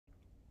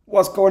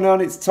What's going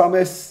on? It's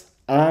Thomas,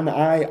 and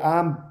I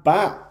am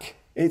back.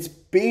 It's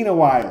been a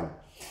while.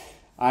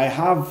 I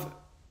have,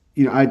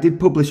 I did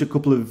publish a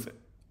couple of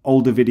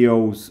older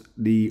videos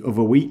the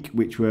other week,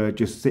 which were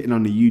just sitting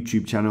on the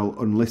YouTube channel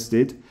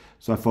unlisted.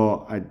 So I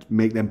thought I'd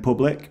make them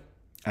public,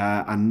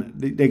 and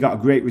they got a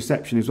great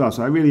reception as well.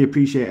 So I really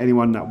appreciate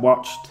anyone that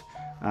watched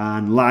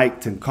and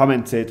liked and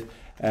commented.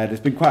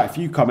 There's been quite a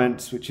few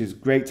comments, which is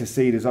great to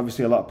see. There's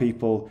obviously a lot of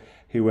people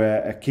who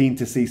are keen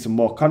to see some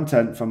more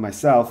content from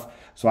myself.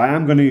 So I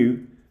am going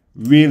to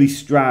really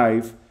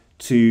strive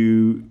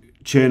to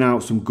churn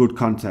out some good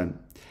content.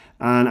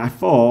 And I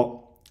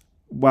thought,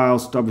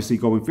 whilst obviously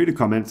going through the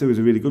comments, there was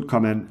a really good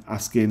comment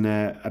asking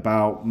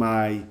about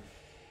my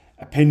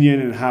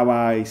opinion and how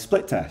I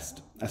split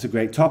test. That's a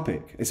great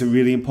topic. It's a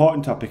really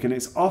important topic, and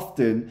it's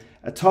often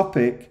a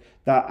topic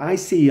that I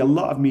see a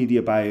lot of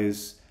media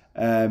buyers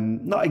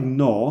not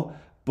ignore,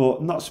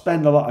 but not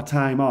spend a lot of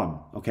time on.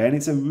 Okay, and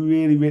it's a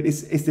really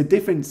it's the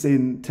difference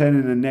in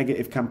turning a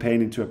negative campaign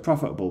into a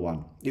profitable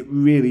one. It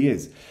really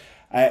is.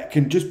 It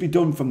can just be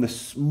done from the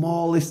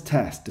smallest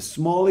test, the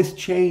smallest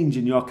change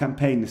in your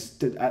campaign,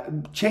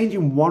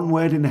 changing one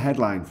word in the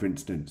headline, for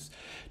instance,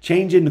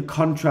 changing the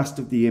contrast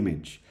of the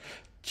image,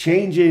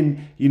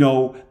 changing,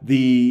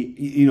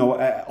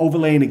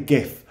 overlaying a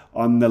GIF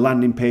on the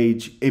landing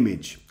page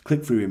image,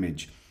 click-through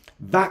image.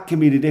 That can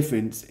be the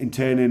difference in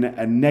turning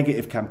a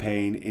negative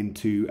campaign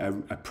into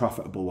a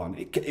profitable one.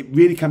 It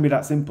really can be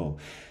that simple.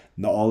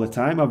 Not all the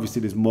time. Obviously,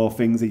 there's more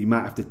things that you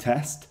might have to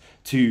test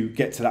to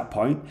get to that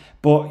point.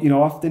 But,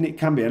 often it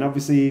can be. And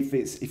obviously,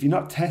 if you're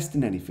not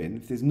testing anything,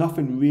 if there's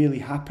nothing really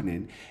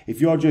happening, if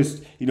you're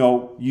just,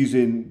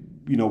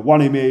 using,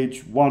 one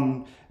image,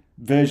 one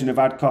version of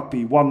ad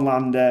copy, one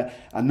lander,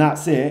 and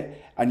that's it,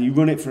 and you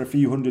run it for a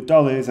few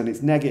 $100s and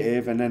it's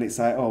negative, and then it's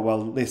like, oh,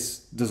 well, this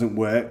doesn't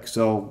work,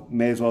 so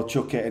may as well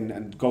chuck it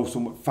and go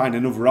find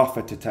another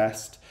offer to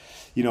test.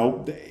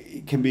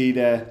 It can be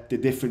the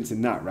difference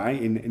in that, right?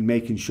 In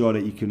making sure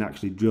that you can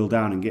actually drill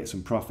down and get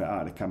some profit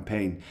out of the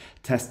campaign.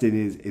 Testing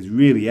is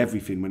really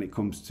everything when it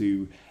comes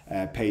to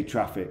paid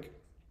traffic.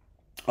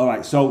 All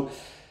right, so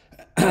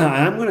I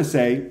am going to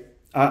say,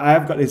 I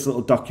have got this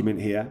little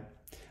document here,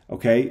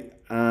 okay?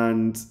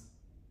 And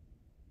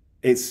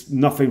it's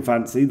nothing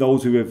fancy.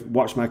 Those who have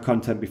watched my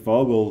content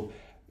before will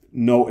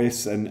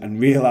notice and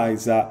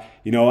realize that,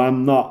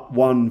 I'm not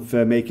one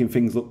for making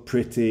things look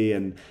pretty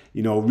and,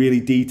 really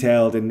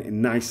detailed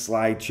in nice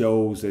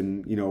slideshows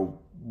and,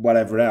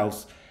 whatever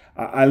else.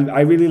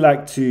 I really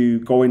like to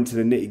go into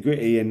the nitty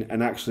gritty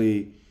and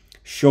actually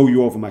show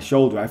you over my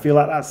shoulder. I feel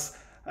like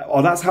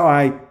that's how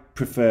I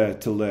prefer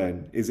to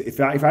learn, is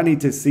if I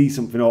need to see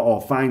something or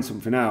find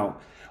something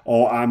out,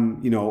 or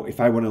if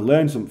I want to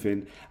learn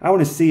something, I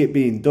want to see it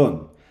being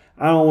done.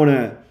 I don't want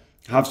to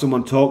have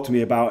someone talk to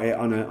me about it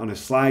on a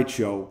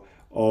slideshow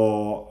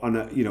or on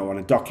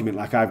a document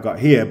like I've got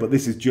here. But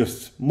this is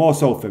just more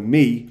so for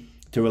me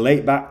to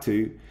relate back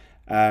to,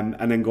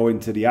 and then go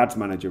into the ads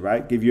manager,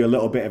 right? Give you a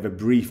little bit of a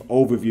brief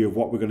overview of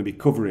what we're going to be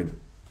covering.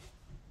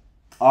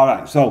 All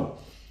right. So,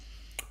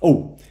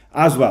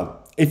 as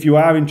well, if you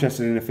are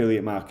interested in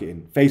affiliate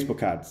marketing,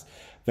 Facebook ads,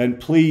 then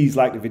please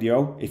like the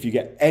video. If you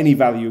get any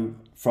value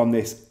from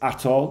this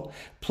at all,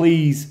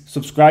 please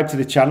subscribe to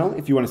the channel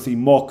if you want to see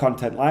more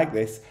content like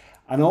this.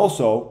 And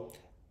also,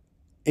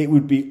 it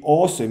would be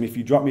awesome if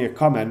you drop me a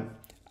comment,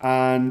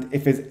 and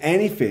if there's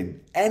anything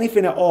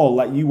at all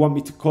that you want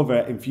me to cover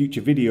in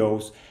future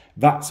videos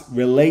that's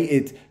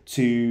related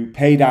to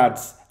paid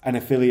ads and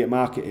affiliate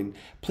marketing,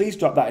 please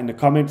drop that in the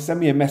comments.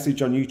 Send me a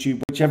message on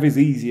YouTube, whichever is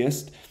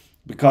easiest,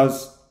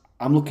 because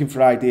I'm looking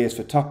for ideas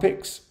for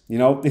topics.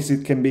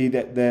 Can be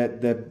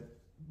the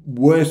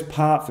worst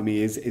part for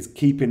me is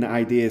keeping the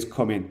ideas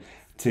coming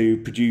to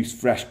produce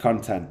fresh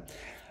content.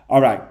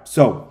 All right,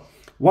 so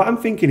what I'm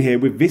thinking here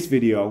with this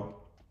video,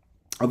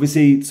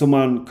 obviously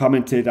someone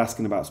commented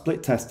asking about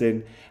split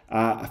testing.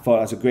 I thought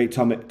that's a great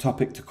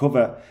topic to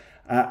cover.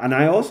 And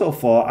I also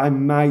thought I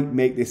might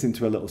make this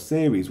into a little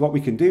series. What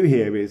we can do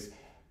here is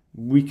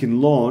I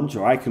can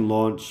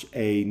launch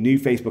a new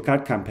Facebook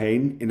ad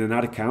campaign in an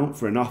ad account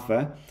for an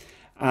offer.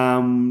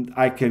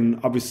 I can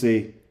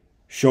obviously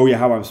show you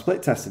how I'm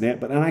split testing it,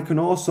 but then I can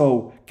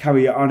also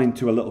carry it on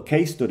into a little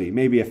case study,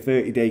 maybe a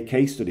 30-day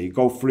case study,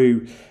 go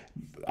through,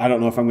 I don't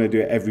know if I'm going to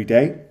do it every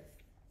day,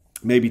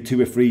 maybe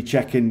 2 or 3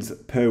 check-ins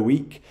per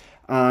week,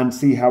 and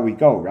see how we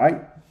go,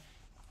 right?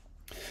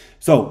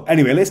 So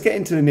anyway, let's get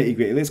into the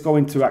nitty-gritty. Let's go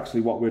into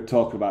actually what we're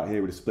talking about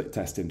here with the split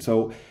testing.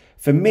 So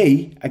for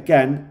me,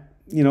 again,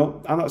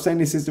 I'm not saying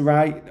this is the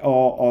right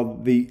or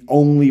the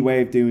only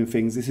way of doing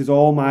things. This is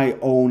all my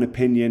own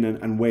opinion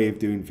and way of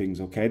doing things,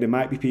 okay? There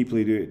might be people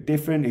who do it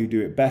different, who do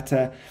it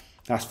better.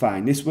 That's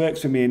fine. This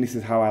works for me, and this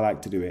is how I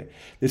like to do it.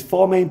 There's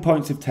 4 main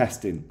points of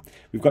testing.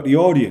 We've got the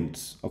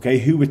audience, okay,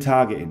 who we're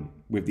targeting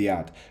with the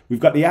ad.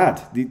 We've got the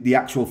ad, the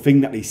actual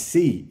thing that they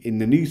see in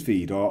the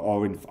newsfeed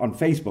or on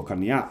Facebook, on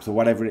the apps, or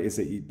whatever it is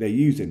that they're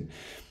using.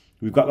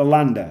 We've got the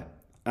lander,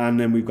 and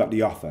then we've got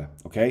the offer,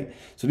 okay?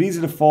 So these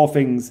are the 4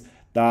 things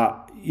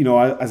that,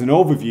 as an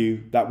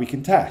overview, that we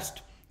can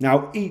test.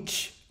 Now,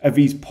 each of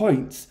these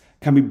points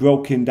can be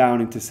broken down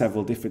into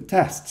several different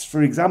tests.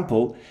 For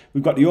example,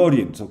 we've got the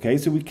audience, okay?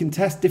 So we can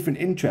test different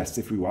interests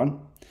if we want,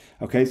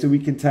 okay? So we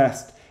can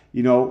test,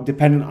 you know,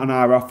 depending on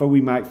our offer,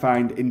 we might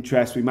find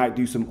interest, we might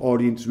do some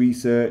audience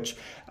research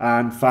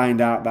and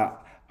find out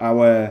that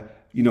our,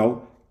 you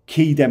know,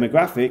 key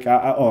demographic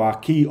or our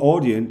key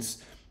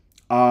audience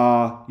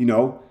are, you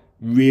know,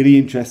 really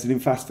interested in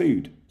fast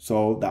food.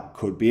 So that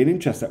could be an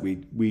interest that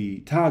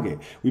we target.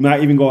 We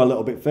might even go a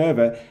little bit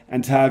further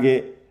and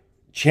target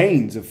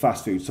chains of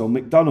fast food, so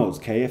McDonald's,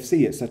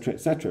 KFC,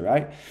 etc.,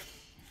 right?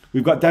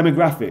 We've got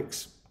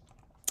demographics.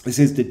 This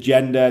is the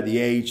gender, the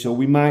age. So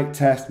we might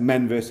test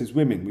men versus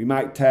women. We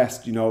might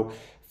test, you know,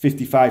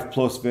 55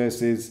 plus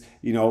versus,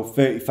 you know,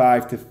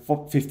 35 to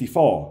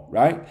 54,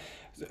 right?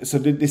 So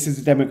this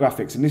is the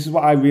demographics, and this is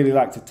what I really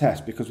like to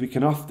test, because we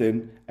can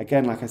often,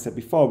 again, like I said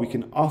before, we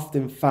can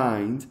often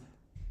find,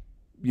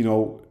 you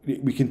know,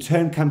 we can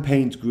turn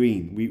campaigns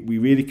green. We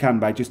really can,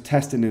 by just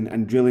testing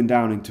and drilling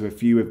down into a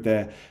few of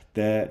the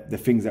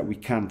things that we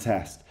can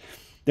test.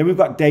 Then we've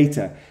got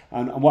data,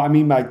 and what I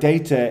mean by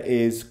data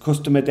is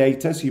customer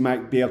data. So you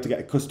might be able to get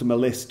a customer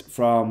list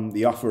from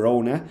the offer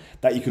owner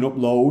that you can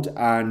upload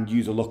and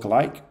use a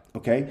lookalike.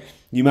 Okay,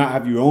 you might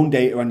have your own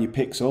data on your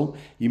pixel.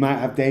 You might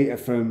have data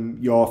from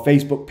your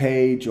Facebook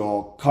page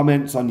or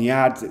comments on the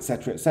ads,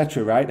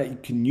 etc., right, that you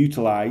can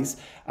utilize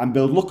and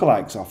build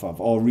lookalikes off of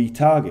or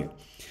retarget.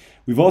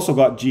 We've also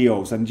got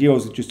geos, and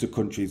geos are just the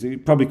countries.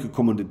 It probably could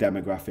come under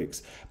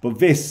demographics, but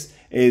this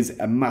is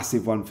a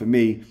massive one for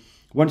me.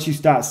 Once you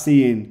start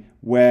seeing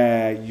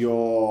where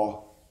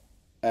your,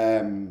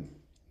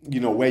 you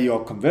know, where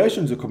your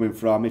conversions are coming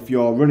from, if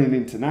you're running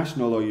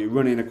international or you're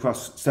running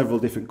across several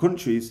different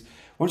countries,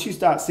 once you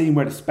start seeing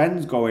where the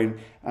spend's going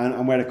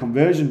and where the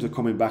conversions are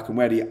coming back and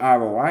where the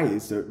ROI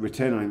is, the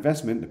return on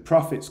investment, the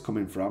profits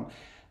coming from,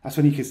 that's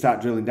when you can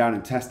start drilling down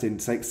and testing,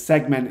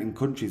 segmenting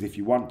countries if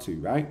you want to,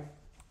 right?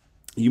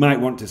 You might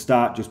want to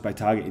start just by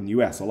targeting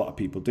US. A lot of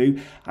people do.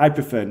 I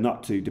prefer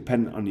not to,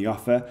 depending on the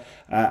offer,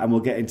 and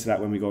we'll get into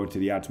that when we go into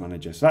the ads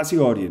manager. So that's the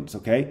audience,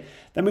 okay?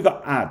 Then we've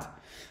got ad.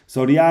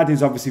 So the ad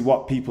is obviously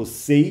what people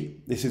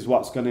see. This is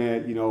what's going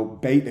to, you know,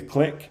 bait the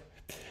click.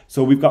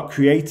 So we've got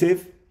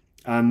creative,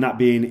 and that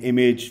being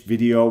image,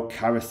 video,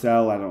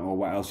 carousel. I don't know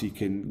what else you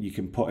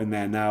can put in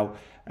there now.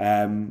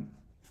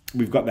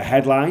 We've got the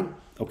headline,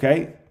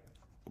 okay?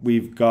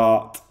 We've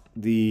got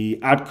the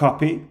ad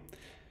copy.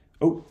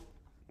 Oh,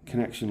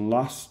 connection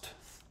lost.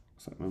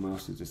 Looks like my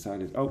mouse has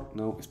decided, oh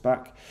no, it's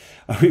back.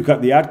 We've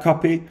got the ad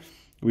copy.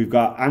 We've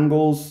got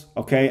angles,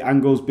 okay?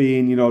 Angles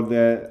being, you know,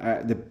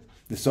 the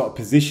sort of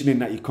positioning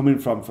that you're coming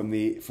from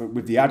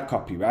with the ad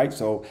copy, right?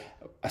 So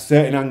a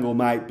certain angle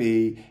might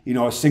be, you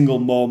know, a single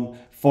mum,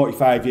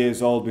 45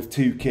 years old with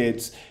 2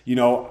 kids, you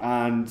know,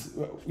 and,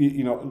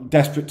 you know,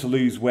 desperate to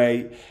lose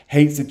weight,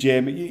 hates the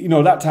gym, you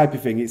know, that type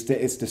of thing. It's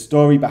the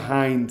story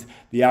behind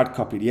the ad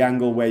copy, the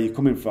angle where you're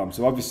coming from.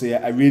 So obviously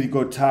a really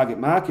good target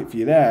market for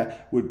you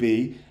there would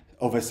be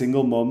other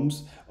single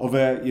mums,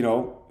 other, you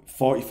know,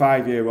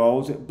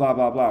 45-year-olds, blah,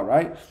 blah, blah,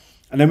 right?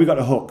 And then we've got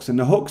the hooks. And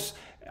the hooks,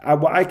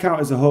 what I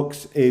count as the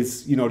hooks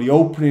is, you know, the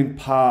opening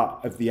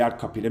part of the ad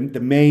copy, the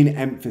main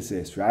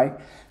emphasis, right?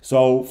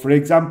 So, for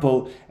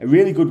example, a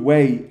really good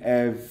way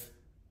of,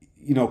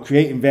 you know,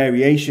 creating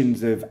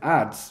variations of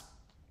ads,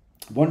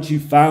 once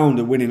you've found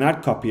a winning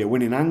ad copy, a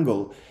winning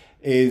angle,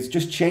 is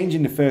just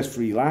changing the first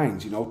 3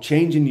 lines, you know,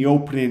 changing the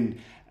opening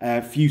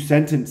few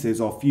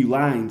sentences or few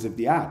lines of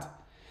the ad.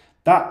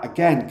 That,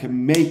 again,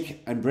 can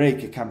make and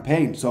break a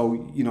campaign.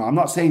 So, you know, I'm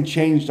not saying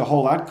change the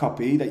whole ad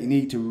copy, that you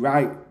need to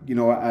write, you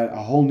know,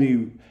 a whole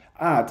new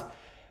ad.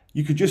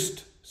 You could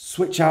just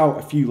switch out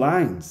a few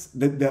lines,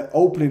 the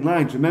opening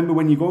lines. Remember,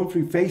 when you're going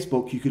through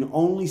Facebook, you can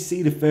only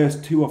see the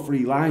first 2 or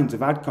 3 lines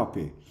of ad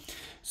copy.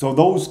 So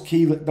those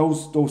 2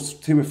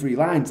 or 3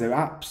 lines are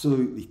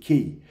absolutely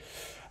key.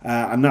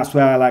 And that's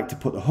where I like to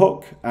put the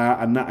hook.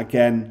 And that,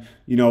 again,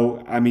 you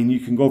know, I mean, you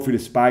can go through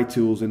the spy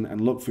tools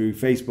and look through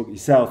Facebook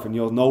yourself, and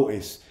you'll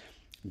notice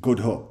good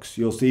hooks.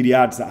 You'll see the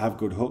ads that have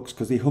good hooks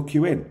because they hook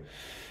you in.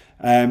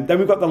 Then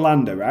we've got the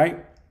lander,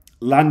 right?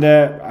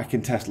 Lander, I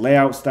can test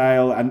layout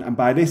style. And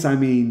by this, I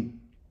mean,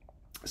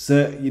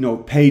 you know,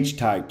 page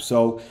type.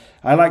 So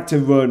I like to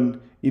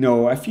run, you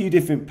know, a few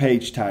different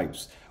page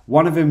types.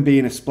 One of them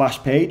being a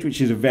splash page, which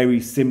is a very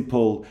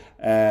simple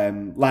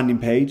landing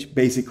page.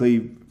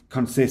 Basically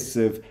consists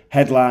of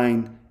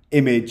headline,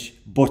 image,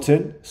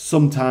 button,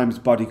 sometimes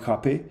body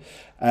copy.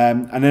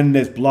 And then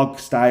there's blog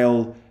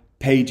style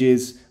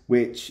pages,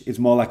 which is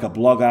more like a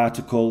blog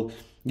article.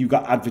 You've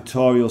got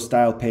advertorial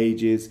style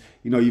pages,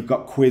 you know, you've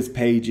got quiz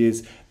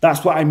pages.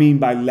 That's what I mean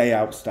by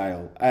layout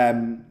style,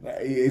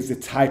 is the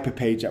type of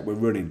page that we're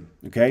running,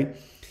 okay?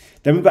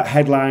 Then we've got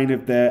headline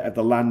of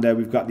the lander,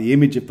 we've got the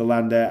image of the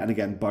lander, and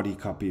again, body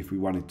copy if we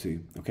wanted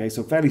to, okay?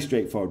 So fairly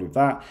straightforward with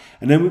that.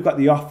 And then we've got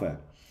the offer.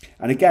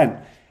 And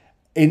again,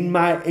 in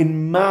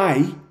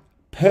my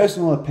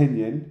personal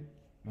opinion,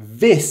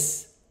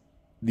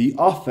 the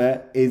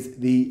offer is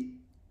the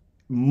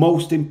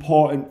most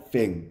important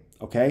thing,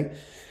 okay?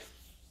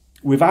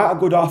 Without a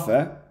good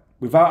offer,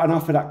 without an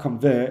offer that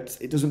converts,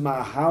 it doesn't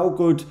matter how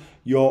good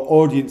your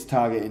audience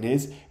targeting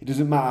is, it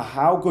doesn't matter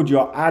how good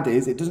your ad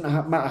is, it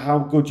doesn't matter how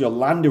good your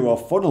lander or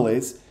funnel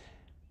is,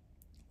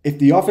 if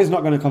the offer is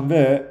not going to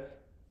convert,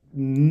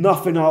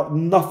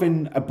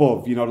 nothing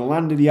above, the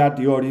lander, the ad,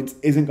 the audience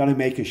isn't going to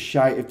make a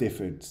shite of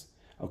difference,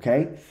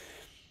 okay?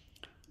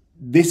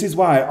 This is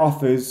why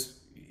offers,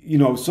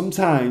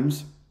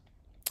 sometimes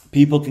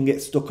people can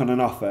get stuck on an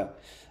offer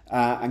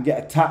and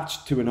get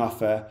attached to an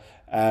offer,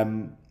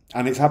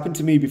 and it's happened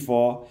to me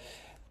before,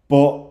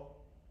 but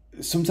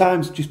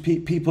sometimes just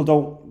people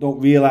don't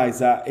realize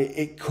that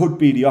it could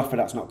be the offer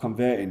that's not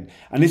converting.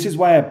 And this is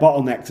why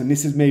bottlenecks, and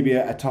this is maybe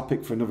a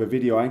topic for another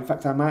video. In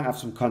fact, I might have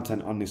some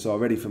content on this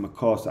already from a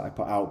course that I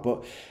put out,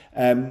 but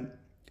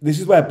this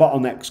is where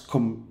bottlenecks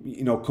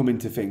come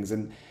into things.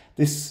 And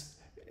this,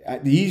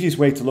 the easiest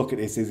way to look at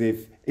this is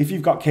if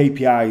you've got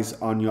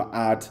KPIs on your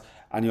ad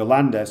and your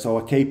lander, so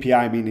a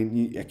KPI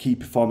meaning a key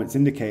performance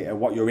indicator,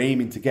 what you're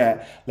aiming to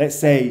get. Let's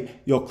say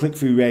your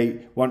click-through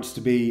rate wants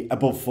to be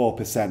above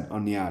 4%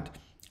 on the ad,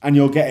 and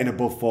you're getting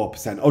above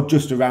 4% or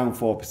just around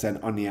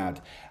 4% on the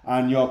ad.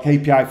 And your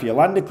KPI for your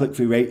lander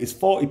click-through rate is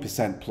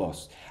 40%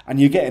 plus, and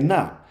you're getting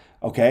that,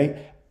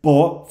 okay?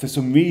 But for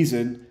some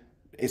reason,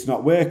 it's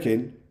not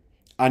working,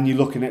 and you're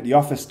looking at the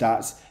offer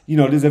stats,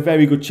 there's a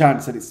very good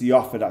chance that it's the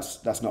offer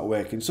that's not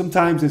working.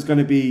 Sometimes there's going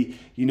to be,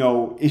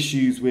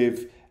 issues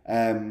with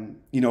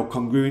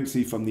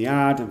congruency from the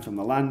ad and from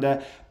the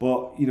lander,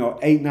 but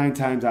 8-9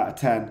 times out of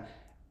 10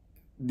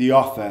 the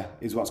offer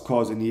is what's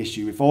causing the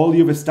issue. If all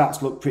the other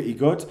stats look pretty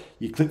good,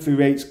 your click-through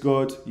rate's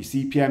good, your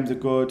CPMs are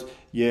good,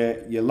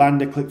 your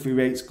lander click-through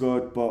rate's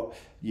good, but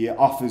your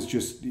offer's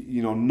just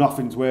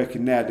nothing's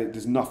working there,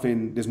 there's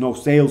no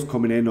sales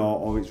coming in,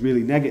 or it's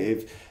really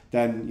negative,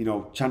 then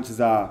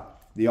chances are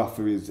the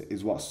offer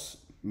is what's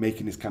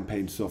making this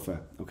campaign suffer,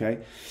 okay?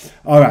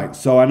 All right,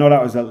 so I know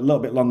that was a little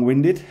bit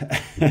long-winded.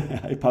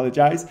 I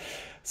apologize.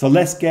 So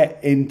let's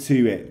get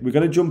into it. We're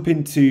going to jump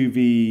into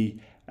the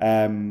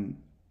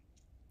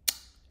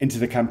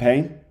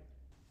campaign.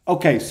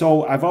 Okay,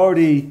 so I've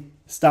already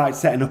started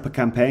setting up a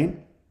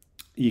campaign.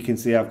 You can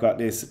see I've got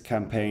this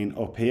campaign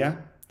up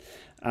here,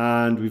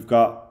 and we've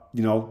got,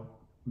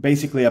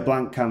 basically a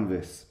blank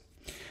canvas.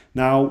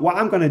 Now, what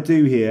I'm going to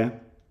do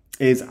here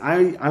is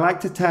I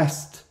like to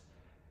test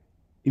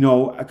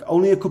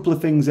only a couple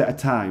of things at a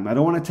time. I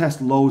don't want to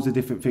test loads of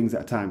different things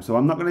at a time. So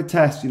I'm not going to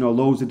test,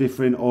 loads of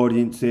different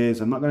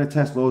audiences. I'm not going to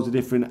test loads of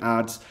different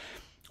ads.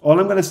 All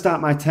I'm going to start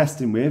my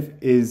testing with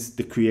is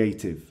the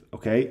creative,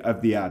 okay,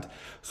 of the ad.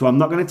 So I'm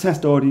not going to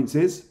test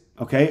audiences,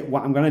 okay?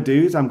 What I'm going to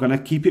do is I'm going to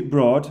keep it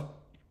broad.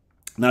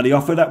 Now, the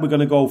offer that we're going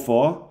to go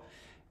for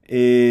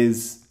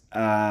is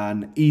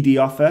an ED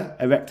offer,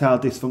 erectile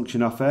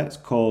dysfunction offer. It's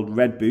called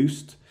Red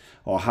Boost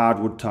or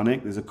Hardwood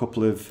Tonic. There's a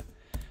couple of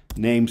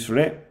names for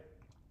it.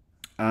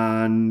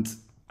 And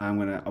I'm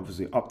going to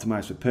obviously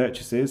optimize for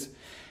purchases.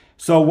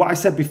 So what I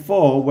said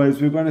before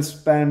was we're going to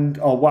spend,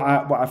 or what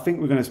I think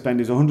we're going to spend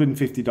is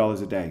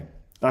 $150 a day.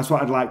 That's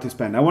what I'd like to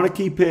spend. I want to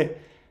keep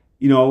it,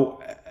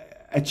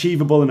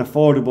 achievable and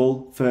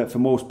affordable for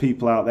most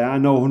people out there. I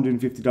know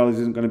 $150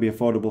 isn't going to be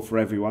affordable for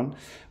everyone,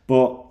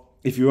 but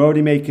if you're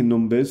already making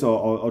numbers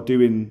or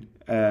doing,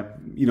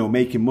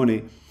 making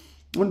money,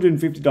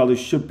 $150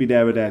 should be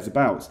there or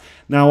thereabouts.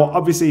 Now,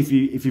 obviously,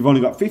 if you've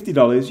only got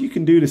 $50, you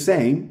can do the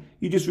same.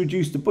 You just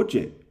reduce the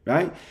budget,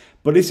 right?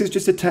 But this is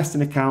just a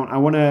testing account. I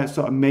want to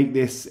sort of make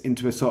this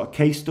into a sort of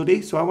case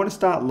study. So I want to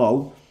start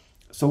low.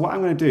 So what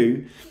I'm going to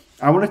do,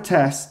 I want to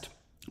test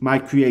my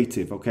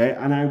creative, okay?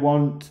 And I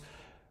want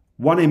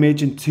 1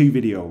 image and 2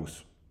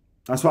 videos.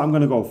 That's what I'm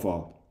going to go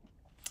for.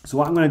 So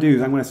what I'm going to do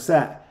is I'm going to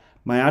set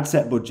my ad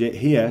set budget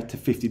here to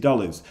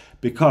 $50,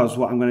 because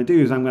what I'm going to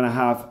do is I'm going to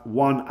have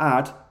 1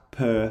 ad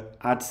per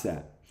ad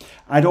set.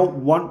 I don't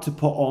want to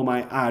put all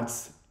my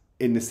ads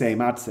in the same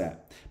ad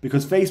set,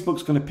 because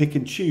Facebook's going to pick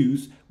and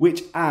choose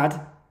which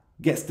ad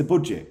gets the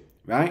budget,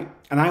 right?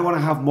 And I want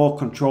to have more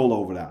control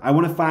over that. I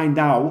want to find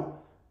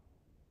out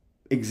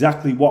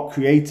exactly what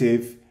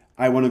creative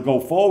I want to go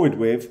forward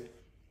with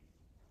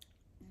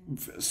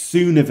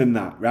sooner than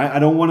that, right? I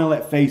don't want to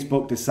let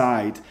Facebook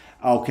decide,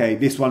 okay,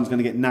 this one's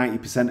going to get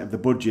 90% of the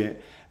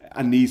budget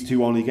and these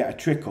two only get a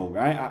trickle,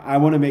 right? I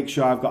want to make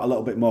sure I've got a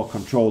little bit more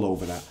control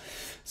over that.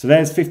 So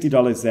there's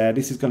 $50 there.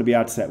 This is going to be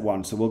ad set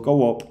 1. So we'll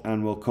go up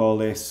and we'll call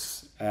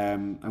this,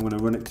 I'm going to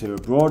run it to a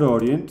broad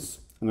audience.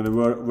 I'm going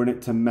to run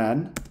it to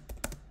men,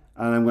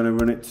 and I'm going to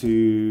run it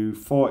to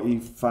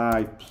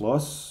 45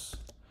 plus.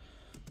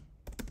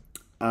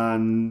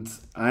 And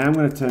I am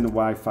going to turn the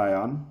Wi-Fi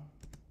on.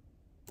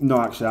 No,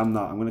 actually I'm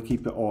not. I'm going to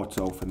keep it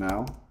auto for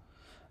now.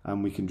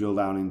 And we can drill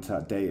down into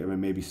that data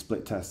and maybe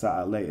split test that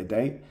at a later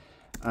date.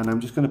 And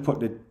I'm just going to put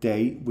the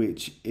date,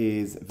 which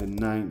is the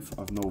 9th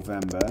of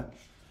November.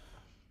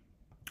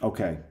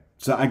 Okay,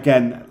 so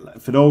again,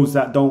 for those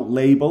that don't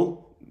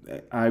label,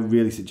 I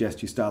really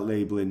suggest you start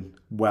labeling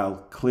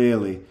well,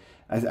 clearly,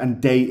 and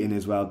dating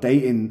as well.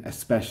 Dating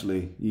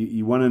especially,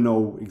 you want to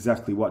know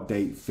exactly what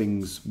date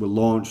things were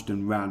launched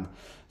and ran.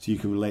 so you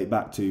can relate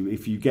back to.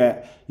 If you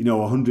get,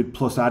 100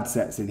 plus ad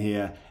sets in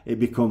here, it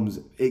becomes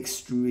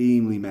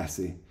extremely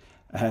messy.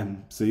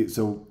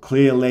 So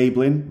clear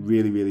labeling,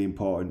 really, really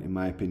important in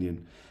my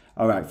opinion.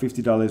 All right,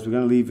 $50. We're going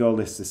to leave all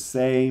this the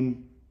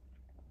same.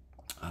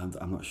 And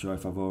I'm not sure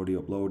if I've already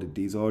uploaded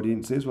these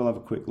audiences. We'll have a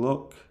quick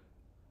look.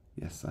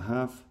 Yes, I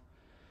have.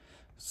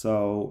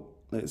 So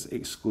let's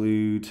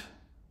exclude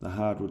the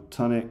hardwood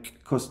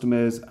tonic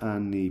customers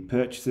and the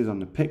purchases on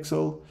the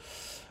pixel.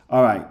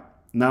 All right,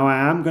 now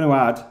I am going to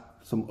add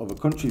some other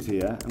countries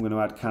here. I'm going to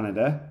add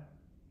Canada.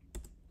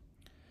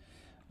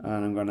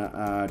 And I'm going to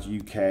add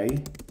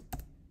UK.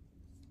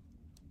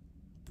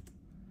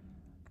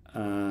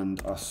 And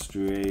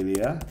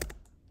Australia.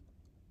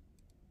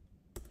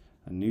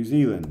 And New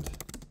Zealand.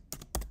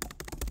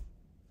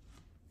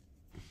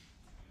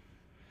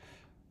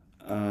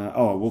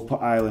 We'll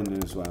put Ireland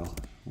in as well.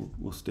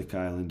 We'll stick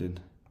Ireland in.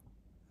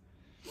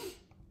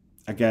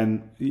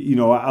 Again,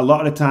 a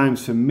lot of the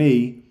times for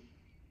me,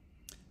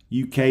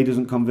 UK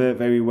doesn't convert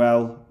very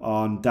well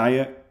on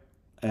diet,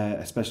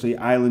 especially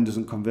Ireland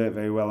doesn't convert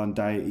very well on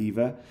diet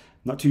either.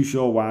 Not too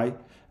sure why,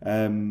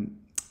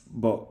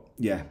 but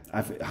yeah,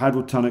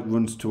 hardwood tonic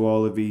runs to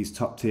all of these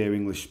top tier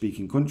English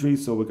speaking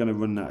countries, so we're going to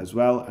run that as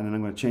well. And then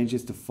I'm going to change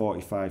this to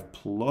 45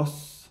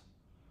 plus.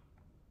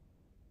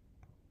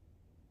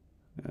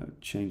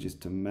 Change this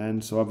to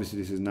men. So obviously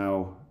this is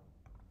now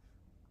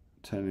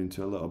turning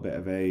into a little bit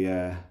of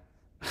a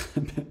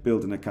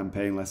building a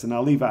campaign lesson.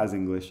 I'll leave that as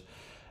English,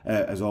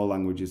 as all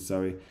languages,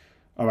 sorry.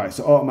 All right,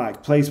 so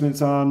automatic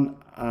placements on,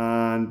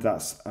 and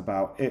that's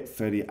about it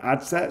for the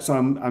ad set. So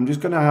I'm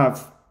just going to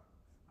have,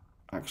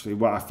 actually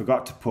what I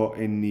forgot to put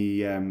in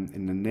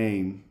the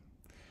name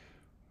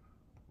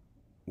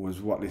was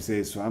what this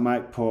is. So I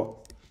might put,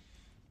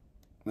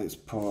 let's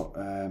put, what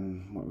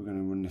we're going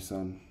to run this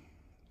on.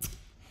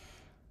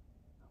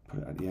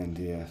 Put it at the end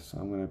here. So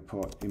I'm going to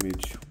put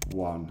image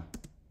 1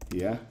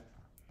 here.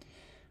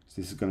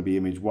 So this is going to be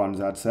image 1's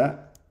ad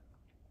set.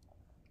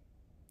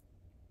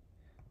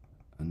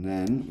 And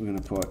then we're going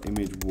to put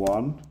image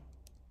 1.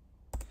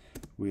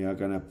 We are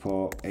going to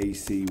put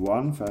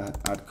AC1 for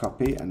ad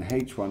copy and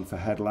H1 for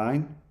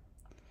headline.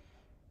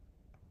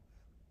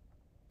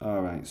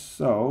 All right,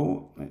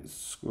 so let's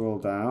scroll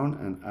down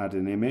and add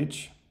an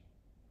image.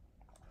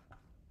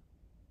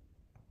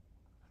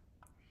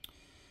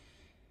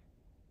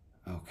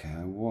 Okay,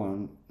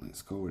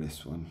 let's go with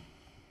this one.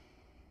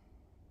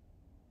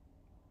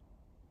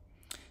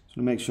 Just want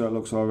to make sure it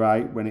looks all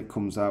right when it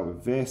comes out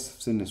with this.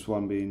 I've seen this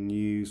one being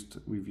used.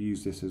 We've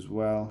used this as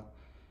well.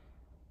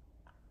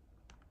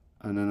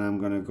 And then I'm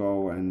going to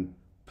go and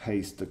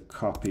paste the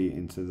copy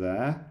into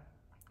there.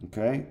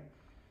 Okay.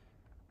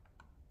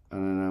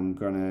 And then I'm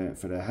going to,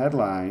 for the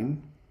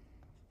headline,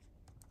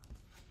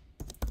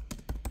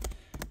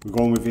 we're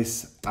going with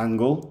this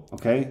angle.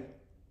 Okay.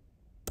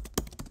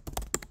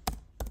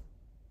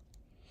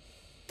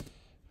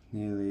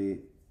 Nearly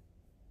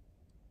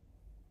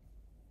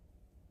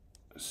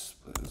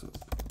split us up.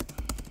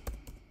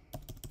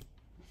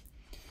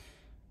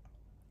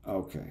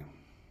 Okay.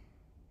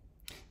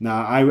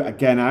 Now,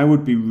 I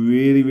would be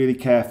really, really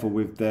careful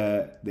with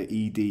the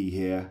ED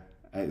here.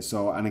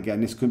 And again,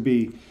 this could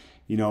be,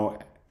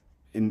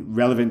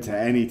 relevant to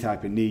any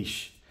type of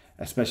niche,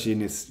 especially in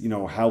this,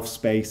 health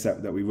space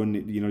that we run,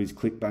 these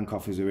Clickbank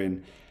offers are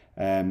in.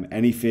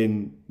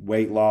 Anything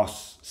weight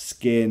loss,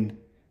 skin,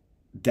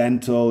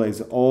 dental is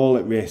all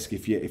at risk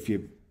if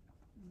you're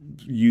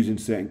using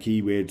certain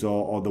keywords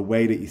or the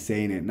way that you're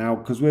saying it. Now,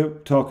 because we're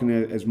talking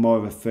as more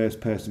of a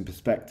first person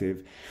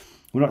perspective,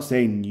 we're not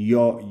saying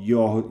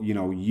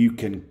you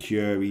can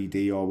cure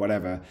ED or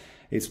whatever.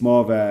 It's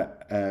more of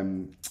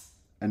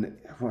and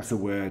what's the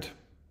word?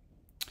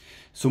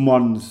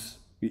 Someone's,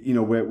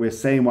 we're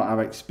saying what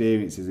our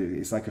experience is.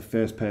 It's like a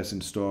first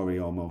person story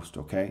almost.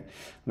 Okay,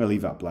 I'm gonna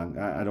leave that blank.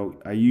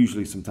 I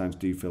usually sometimes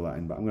do fill that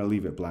in, but I'm gonna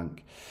leave it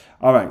blank.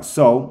 All right,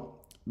 so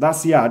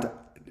that's the ad.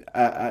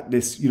 At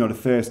this, the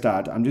first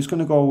ad. I'm just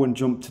gonna go and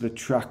jump to the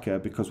tracker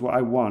because what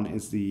I want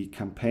is the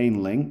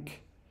campaign link.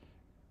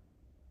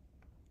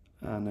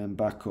 And then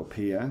back up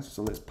here.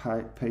 So let's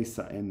paste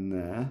that in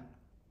there.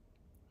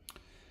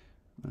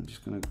 I'm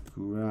just going to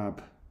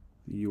grab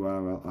the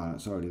URL.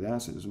 It's already there,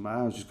 so it doesn't matter.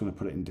 I was just going to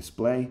put it in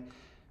display.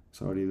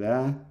 It's already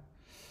there.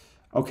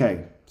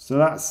 Okay, so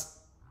that's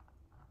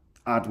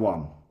ad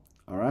 1.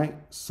 All right,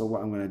 so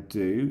what I'm going to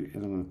do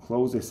is I'm going to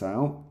close this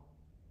out.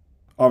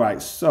 All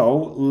right,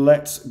 so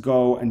let's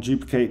go and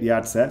duplicate the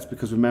ad sets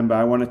because remember,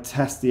 I want to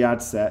test the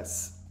ad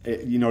sets,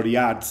 the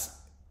ads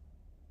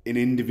in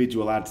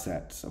individual ad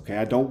sets. Okay,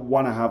 I don't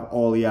want to have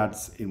all the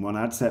ads in one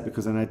ad set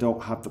because then I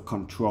don't have the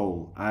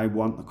control. I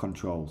want the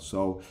control.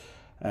 So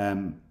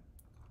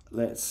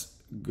let's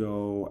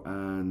go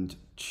and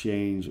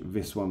change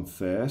this one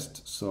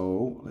first.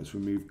 So let's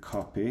remove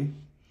copy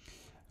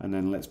and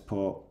then let's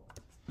put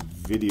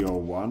video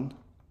 1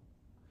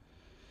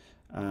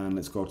 and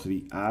let's go to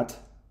the ad.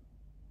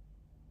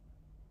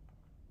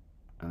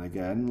 And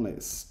again,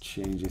 let's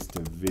change this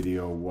to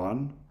video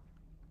 1.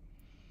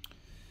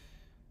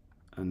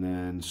 And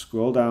then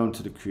scroll down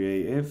to the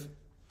creative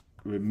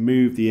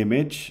remove the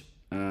image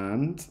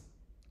and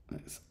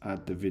let's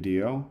add the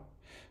video.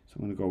 So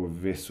I'm going to go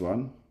with this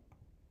one.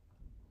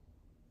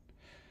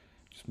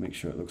 Just make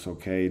sure it looks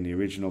okay in the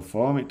original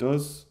form. It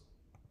does.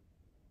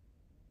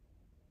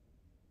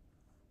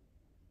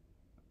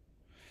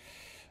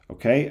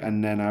 Okay,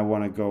 and then I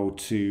want to go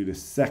to the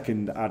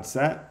second ad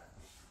set.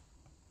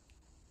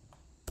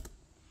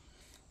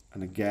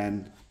 And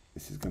again,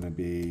 this is going to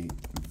be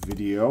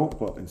video,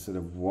 but instead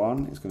of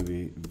 1, it's going to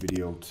be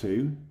video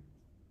 2.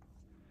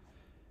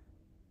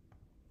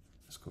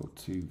 Let's go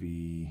to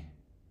the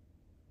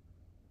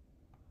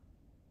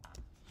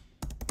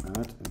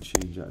ad and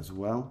change that as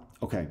well.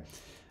 Okay,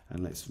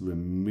 and let's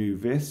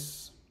remove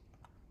this.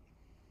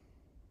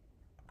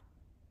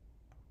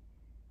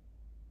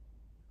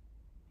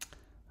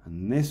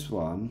 And this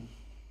one,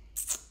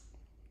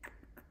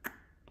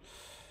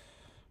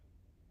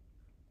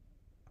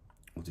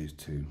 we'll do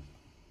 2.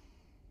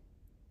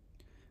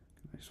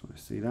 I just want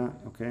to see that.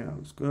 Okay, that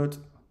looks good.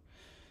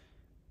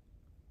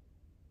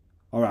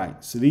 All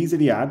right, so these are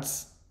the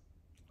ads.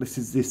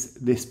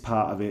 This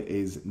part of it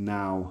is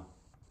now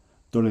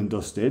done and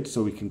dusted,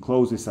 so we can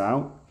close this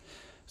out.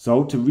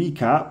 So to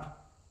recap,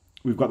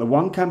 we've got the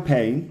one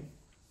campaign,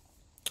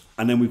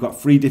 and then we've got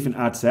 3 different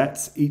ad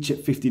sets, each at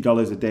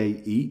 $50 a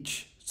day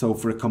each. So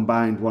for a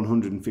combined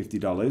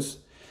 $150.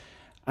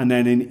 And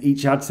then in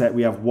each ad set,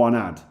 we have 1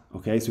 ad.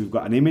 Okay, so we've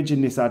got an image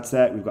in this ad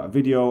set, we've got a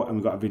video, and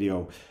we've got a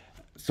video.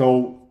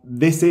 So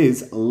this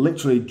is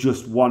literally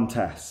just one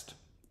test.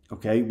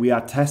 Okay, we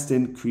are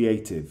testing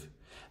creative.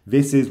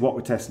 This is what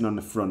we're testing on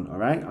the front, all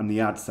right, on the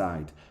ad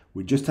side.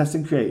 We're just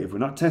testing creative. We're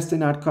not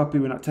testing ad copy,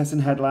 we're not testing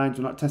headlines,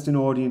 we're not testing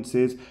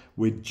audiences.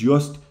 We're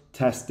just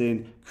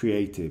testing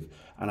creative.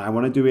 And I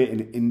want to do it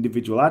in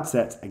individual ad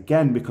sets,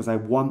 again, because I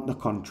want the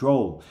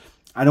control.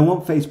 I don't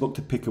want Facebook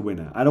to pick a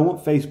winner. I don't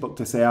want Facebook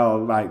to say, oh,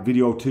 right,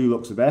 video 2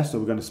 looks the best, so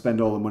we're going to spend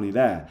all the money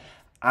there.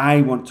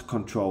 I want to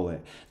control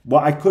it.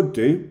 What I could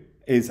do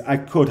is I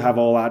could have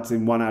all ads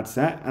in one ad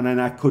set, and then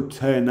I could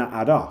turn that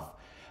ad off.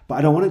 But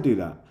I don't want to do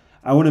that.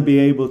 I want to be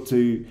able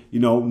to, you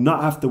know,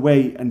 not have to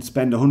wait and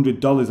spend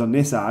 $100 on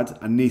this ad,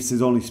 and this has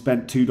only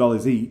spent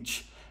 $2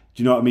 each.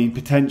 Do you know what I mean?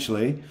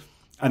 Potentially.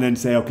 And then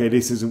say, okay,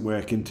 this isn't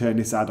working, turn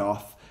this ad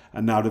off.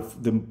 And now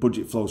the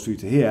budget flows through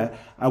to here.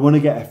 I want to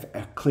get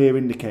a clear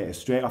indicator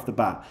straight off the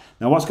bat.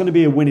 Now, what's going to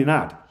be a winning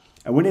ad?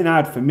 A winning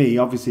ad for me,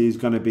 obviously, is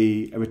going to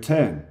be a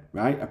return,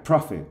 right? A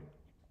profit.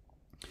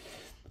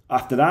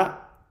 After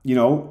that, you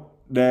know,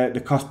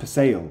 the cost per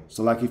sale.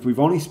 So like if we've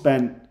only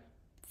spent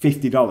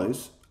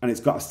 $50 and it's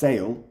got a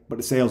sale, but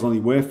the sale's only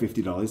worth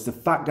 $50, the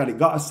fact that it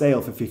got a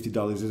sale for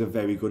 $50 is a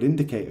very good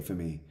indicator for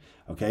me.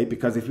 Okay,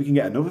 because if we can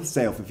get another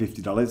sale for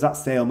 $50, that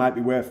sale might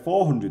be worth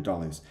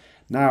 $400.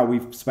 Now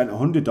we've spent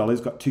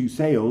 $100, got 2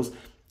 sales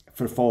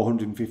for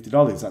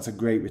 $450. That's a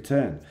great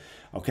return.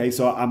 Okay,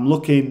 so I'm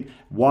looking,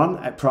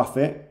 1, at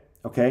profit.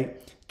 Okay,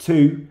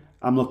 2,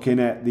 I'm looking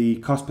at the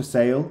cost per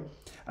sale.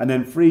 And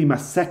then 3, my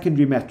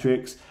secondary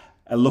metrics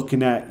are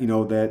looking at, you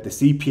know, the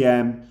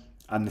CPM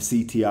and the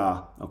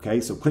CTR. Okay,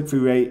 so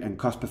click-through rate and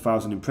cost per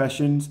 1,000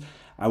 impressions.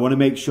 I want to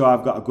make sure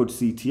I've got a good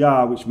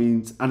CTR, which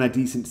means, and a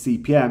decent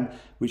CPM,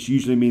 which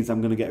usually means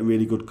I'm going to get a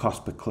really good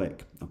cost per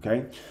click.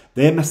 Okay,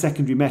 they're my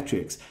secondary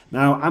metrics.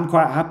 Now, I'm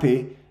quite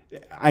happy.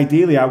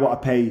 Ideally, I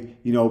want to pay,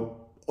 you know,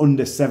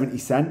 under 70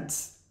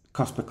 cents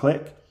cost per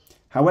click.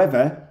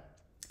 However,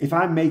 if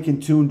I'm making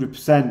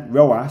 200%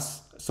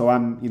 ROAS, so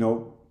I'm, you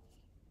know,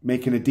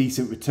 making a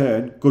decent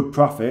return, good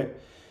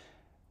profit,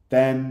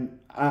 then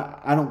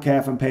I don't care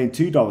if I'm paying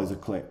 $2 a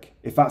click.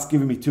 If that's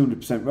giving me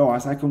 200%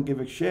 ROAS, I couldn't give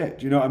a shit.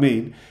 Do you know what I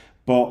mean?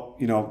 But,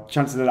 you know,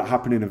 chances of that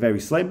happening are very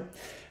slim.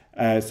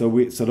 So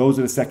those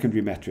are the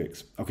secondary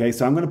metrics. Okay,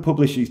 so I'm going to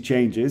publish these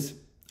changes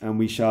and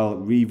we shall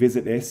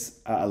revisit this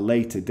at a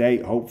later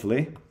date,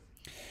 hopefully.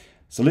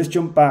 So let's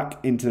jump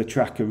back into the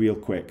tracker real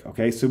quick.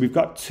 Okay, so we've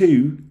got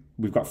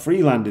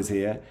 3 landers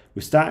here.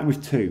 We're starting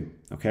with 2,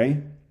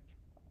 okay?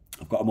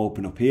 I've got them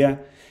open up here.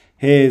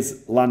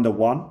 Here's lander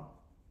 1.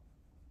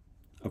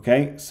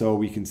 Okay, so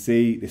we can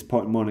see this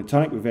point morning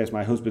tonic, reverse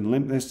my husband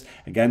limpness.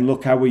 Again,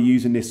 look how we're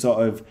using this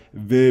sort of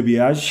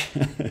verbiage,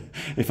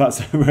 if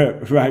that's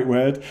the right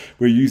word.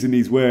 We're using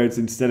these words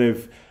instead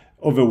of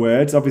other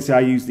words. Obviously,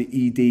 I use the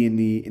ED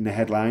in the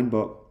headline,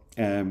 but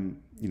you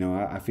know,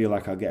 I feel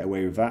like I'll get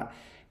away with that.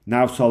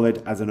 Now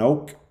solid as an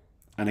oak.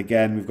 And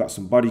again, we've got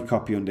some body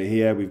copy under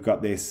here. We've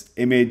got this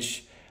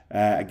image.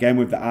 Again,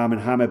 with the Arm &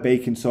 Hammer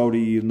baking soda,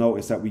 you'll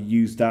notice that we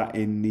used that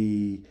in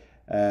the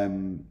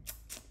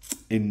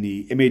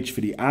image for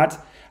the ad,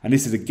 and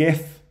this is a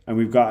GIF, and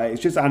we've got,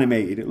 it's just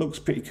animated. It looks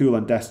pretty cool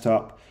on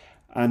desktop.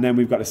 And then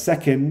we've got a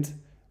second,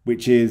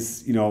 which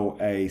is, you know,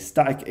 a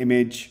static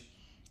image.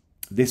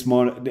 This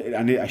more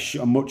and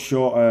a much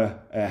shorter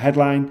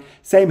headline,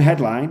 same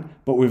headline,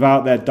 but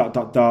without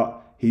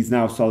their ... He's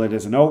now solid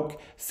as an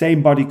oak.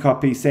 Same body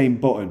copy, same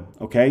button.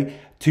 Okay,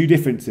 2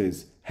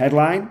 differences: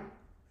 headline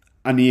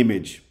and the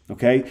image.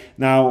 Okay,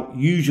 now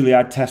usually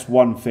I'd test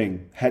one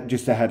thing,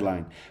 just a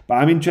headline, but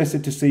I'm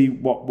interested to see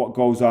what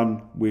goes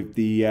on with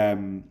the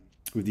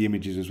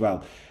images as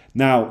well.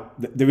 Now,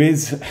 there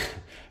is,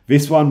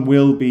 this one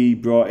will be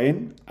brought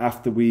in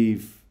after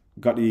we've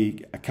got a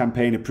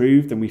campaign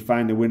approved and we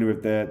find the winner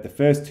of the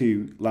first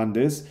 2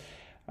 landers.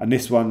 And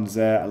this one's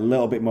a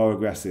little bit more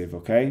aggressive,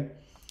 okay?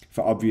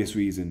 For obvious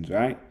reasons,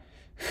 right?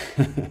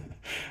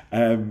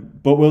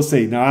 But we'll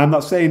see. Now, I'm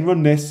not saying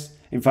run this.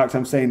 In fact,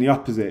 I'm saying the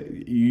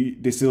opposite.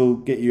 This will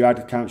get your ad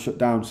account shut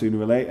down sooner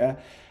or later.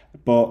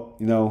 But,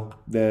 you know,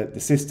 the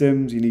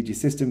systems, you need your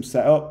systems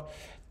set up.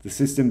 The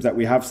systems that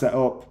we have set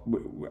up,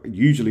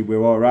 usually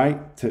we're all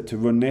right to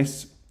run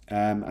this.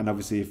 And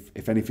obviously,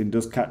 if anything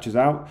does catch us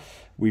out,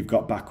 we've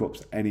got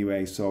backups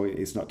anyway, so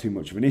it's not too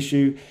much of an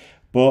issue.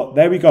 But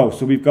there we go.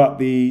 So we've got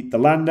the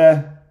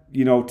lander,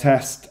 you know,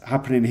 test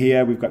happening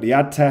here. We've got the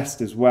ad test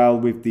as well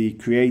with the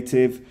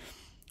creative.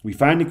 We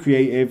find the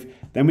creative,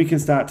 then we can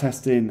start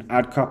testing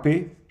ad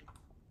copy.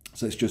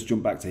 So let's just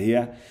jump back to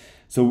here.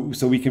 So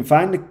we can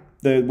find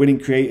the winning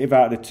creative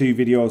out of the 2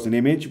 videos and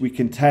image. We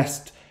can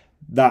test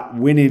that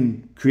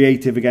winning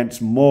creative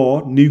against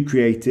more new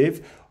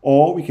creative,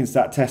 or we can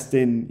start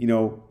testing, you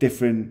know,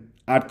 different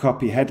ad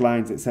copy,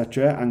 headlines,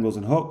 etc., angles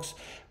and hooks.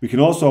 We can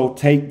also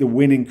take the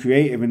winning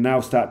creative and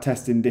now start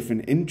testing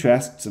different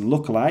interests and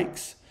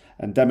lookalikes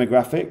and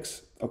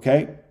demographics,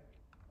 okay?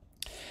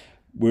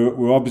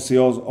 We're obviously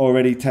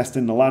already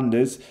testing the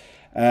landers.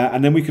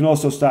 And then we can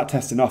also start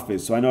testing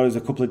offers. So I know there's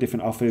a couple of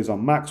different offers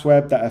on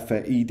MaxWeb that are for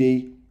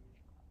ED.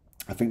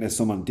 I think there's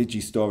some on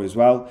Digistore as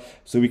well.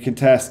 So we can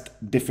test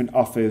different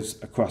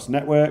offers across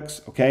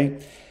networks,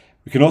 okay?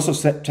 We can also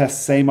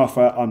test same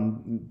offer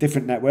on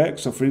different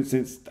networks. So for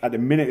instance, at the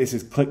minute, this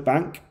is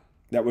Clickbank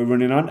that we're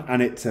running on,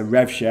 and it's a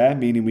rev share,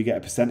 meaning we get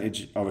a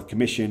percentage or a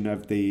commission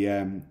of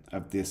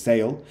the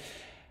sale.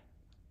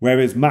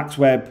 Whereas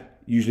MaxWeb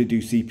usually do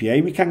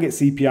CPA. We can get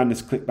CPA on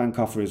this Clickbank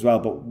offer as well,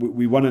 but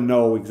we want to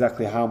know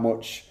exactly how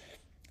much,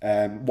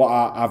 what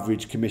our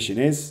average commission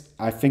is.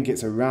 I think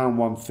it's around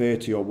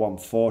 130 or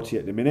 140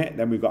 at the minute.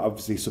 Then we've got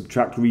obviously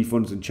subtract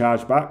refunds and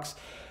chargebacks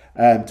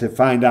to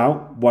find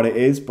out what it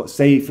is. But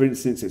say, for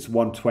instance, it's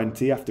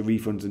 120 after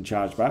refunds and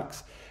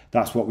chargebacks.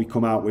 That's what we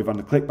come out with on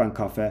the Clickbank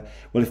offer.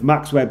 Well, if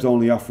MaxWeb's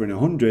only offering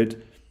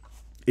 100,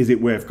 is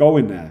it worth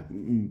going there?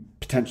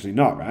 Potentially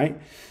not, right?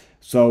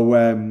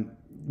 So,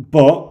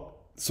 but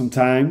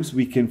sometimes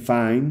we can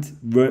find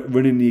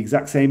running the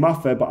exact same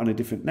offer but on a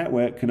different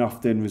network can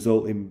often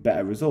result in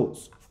better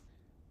results.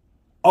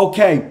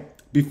 Okay,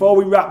 before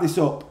we wrap this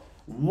up,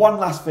 one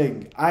last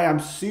thing. I am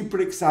super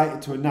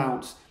excited to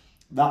announce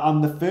that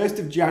on the 1st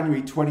of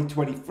January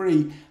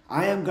 2023,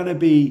 I am going to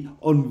be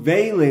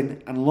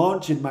unveiling and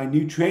launching my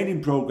new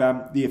training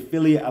program, the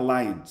Affiliate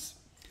Alliance.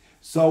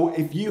 So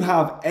if you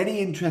have any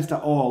interest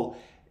at all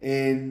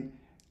in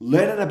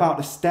learning about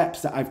the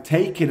steps that I've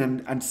taken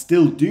and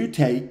still do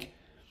take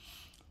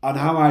on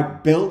how I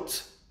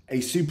built a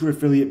super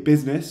affiliate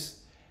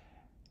business,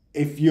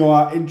 if you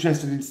are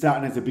interested in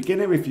starting as a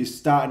beginner, if you're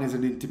starting as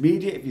an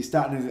intermediate, if you're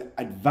starting as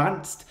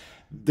advanced,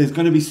 there's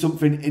going to be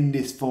something in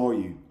this for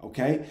you,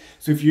 okay?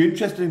 So if you're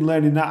interested in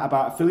learning that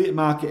about affiliate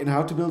marketing,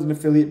 how to build an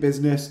affiliate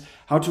business,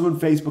 how to run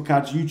Facebook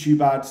ads,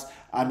 YouTube ads,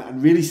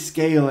 and really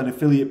scale an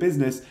affiliate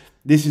business,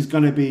 this is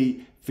going to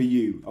be for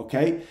you,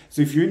 okay?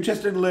 So if you're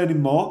interested in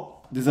learning more,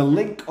 there's a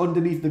link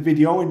underneath the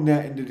video in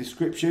the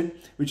description,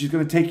 which is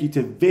going to take you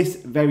to this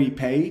very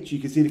page. You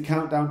can see the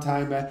countdown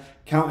timer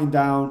counting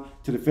down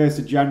to the 1st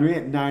of January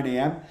at 9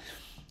 a.m.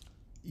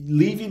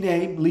 Leave your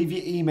name, leave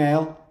your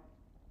email.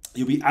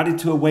 You'll be added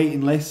to a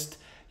waiting list.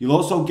 You'll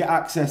also get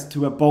access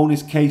to a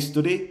bonus case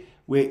study,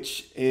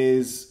 which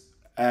is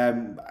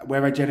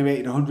where I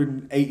generated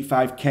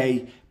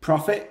 185k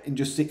profit in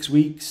just 6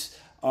 weeks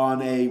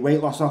on a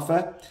weight loss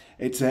offer.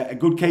 It's a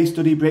good case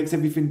study, breaks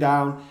everything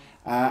down,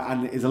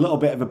 and is a little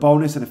bit of a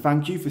bonus and a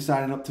thank you for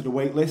signing up to the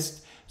wait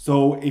list.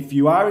 So if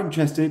you are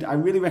interested, I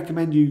really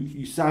recommend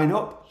you sign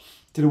up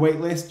to the wait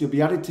list. You'll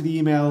be added to the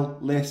email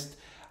list.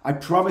 I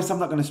promise I'm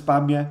not going to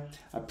spam you.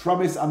 I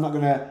promise I'm not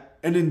going to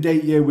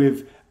inundate you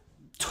with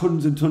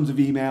tons and tons of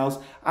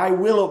emails. I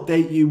will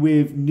update you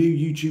with new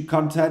YouTube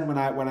content when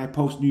I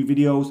post new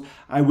videos.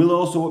 I will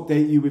also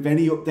update you with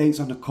any updates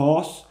on the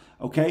course,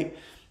 okay?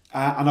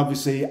 And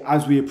obviously,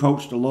 as we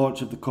approach the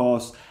launch of the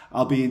course,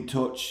 I'll be in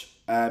touch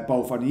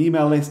both on the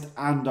email list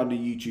and on the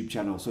YouTube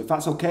channel. So if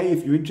that's okay,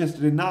 if you're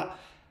interested in that,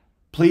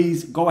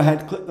 please go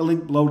ahead, click the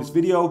link below this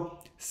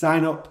video,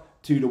 sign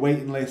up to the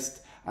waiting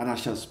list, and I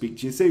shall speak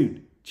to you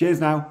soon. Cheers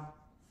now.